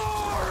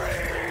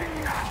roaring!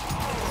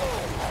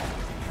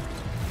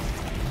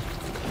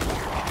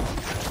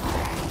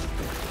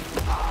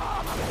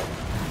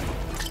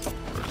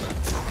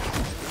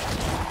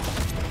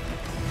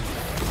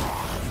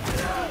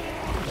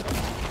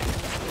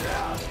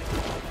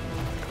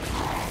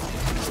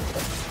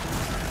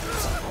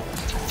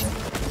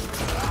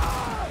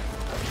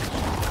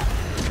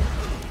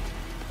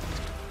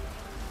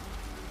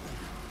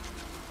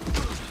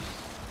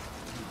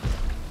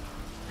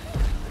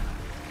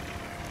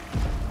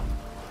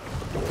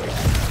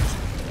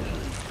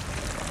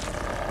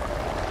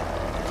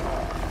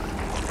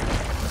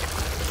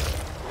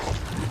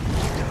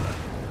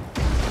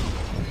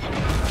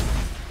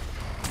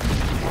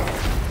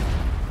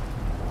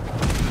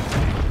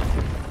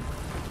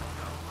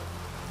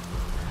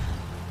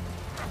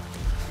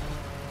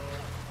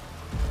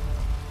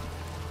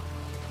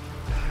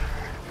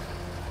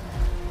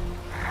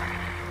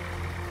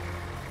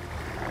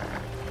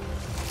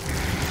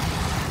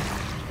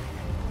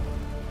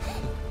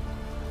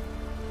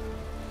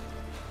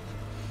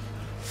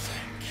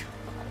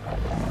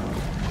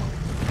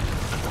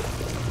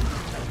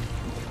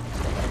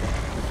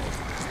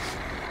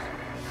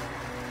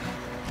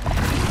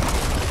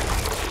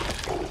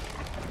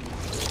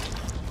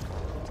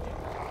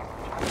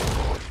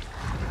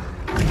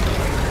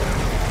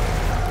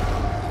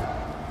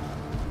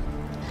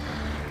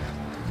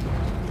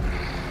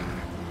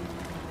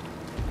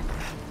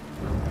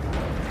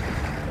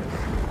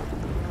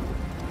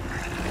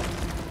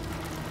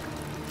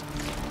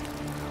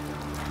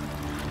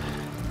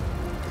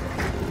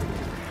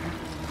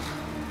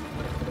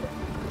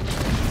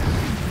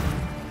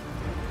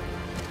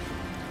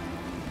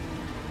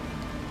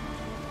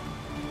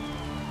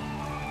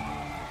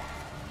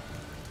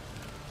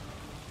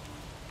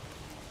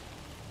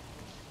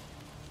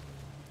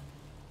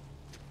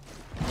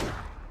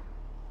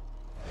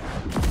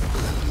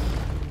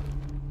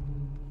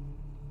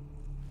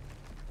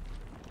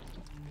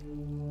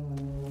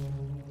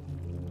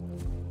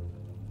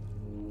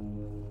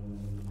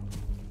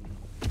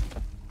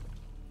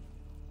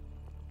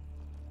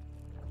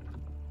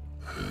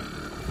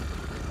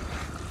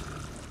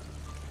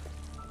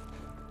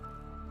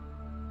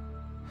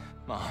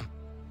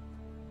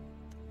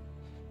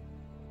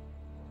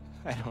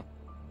 I don't...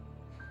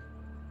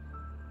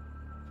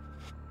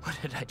 What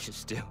did I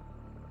just do?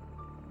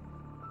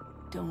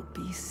 Don't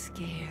be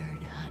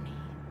scared, honey.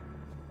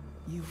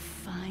 You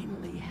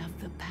finally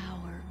have the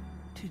power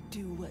to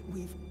do what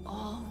we've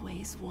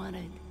always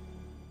wanted.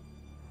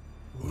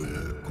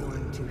 We're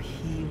going to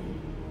heal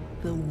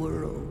the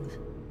world.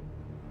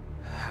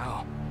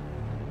 How?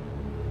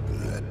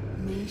 Let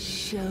me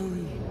show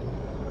you.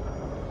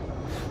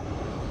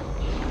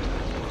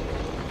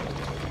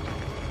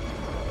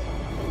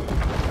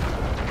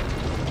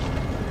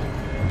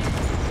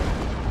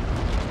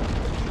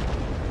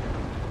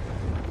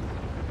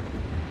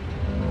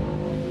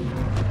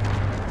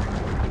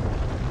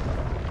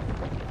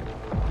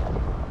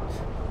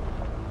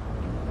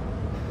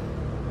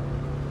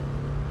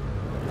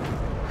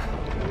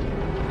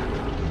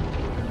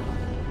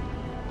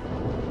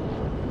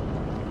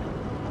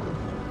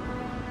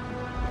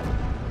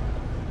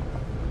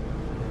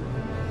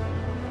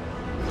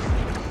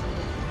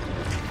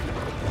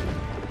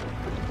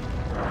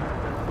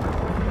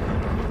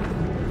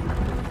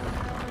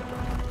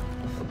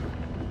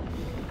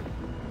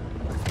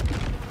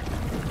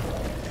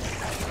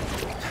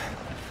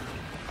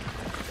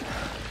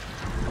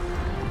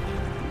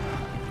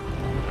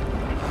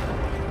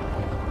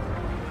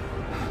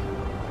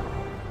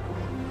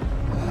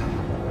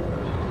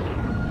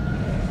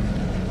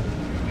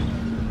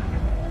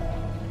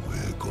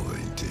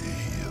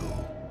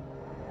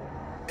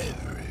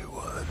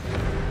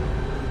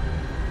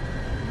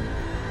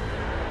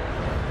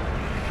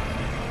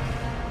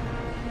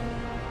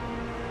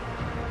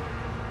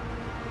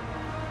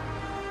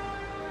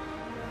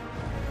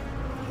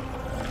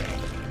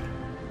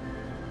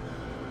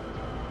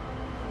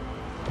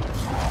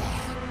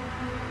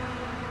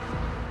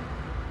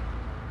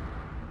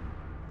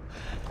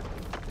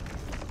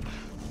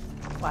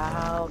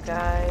 Wow,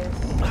 guys.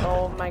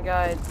 Oh my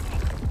god.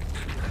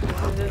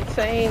 This is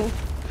insane.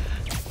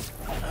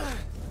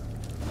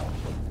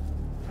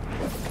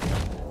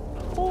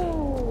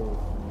 Ooh.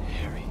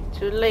 Harry,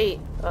 Too late.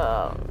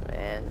 Oh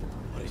man.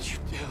 what did you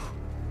do?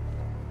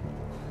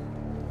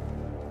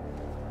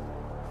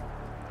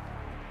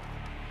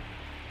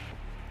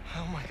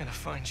 How am I gonna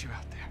find you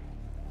out there?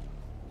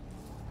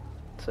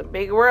 It's a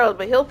big world,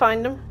 but he'll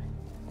find them.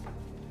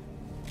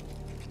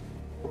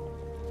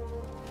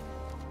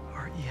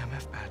 Our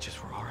EMF badges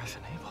were RF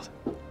enabled.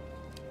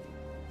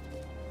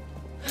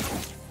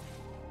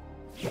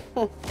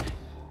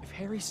 If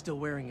Harry's still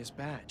wearing his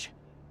badge,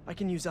 I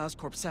can use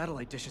Oscorp's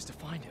satellite dishes to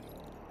find him.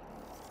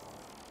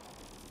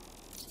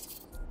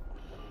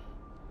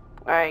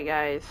 Alright,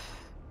 guys.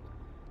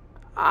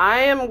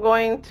 I am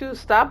going to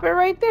stop it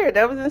right there.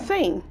 That was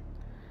insane.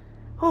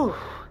 Whew.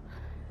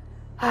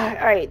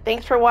 Alright,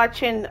 thanks for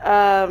watching.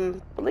 I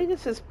believe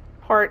this is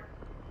part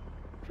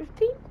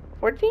 15?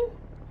 14?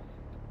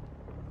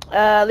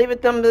 Leave a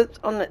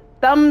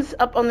thumbs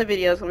up on the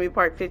video. It's gonna be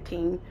part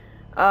 15.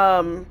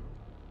 And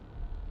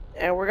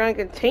we're gonna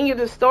continue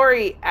the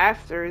story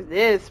after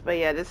this. But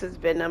yeah, this is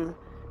Venom.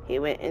 He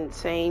went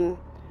insane.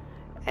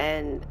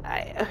 And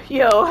I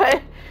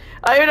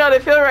don't know how to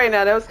feel right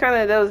now. That was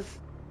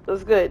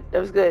good. That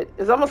was good.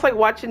 It's almost like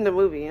watching the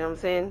movie, you know what I'm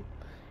saying?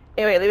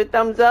 Anyway, leave a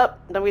thumbs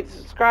up. Don't forget to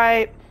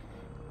subscribe.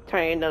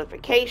 Turn on your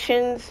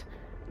notifications.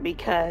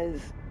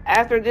 Because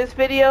after this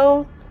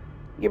video,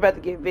 you're about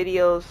to get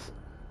videos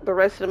the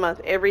rest of the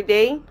month every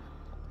day.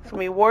 It's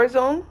going to be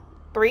Warzone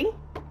 3,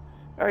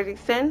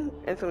 RX10, and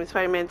it's going to be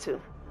Spider-Man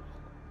 2.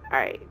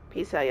 Alright,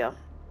 peace out, y'all.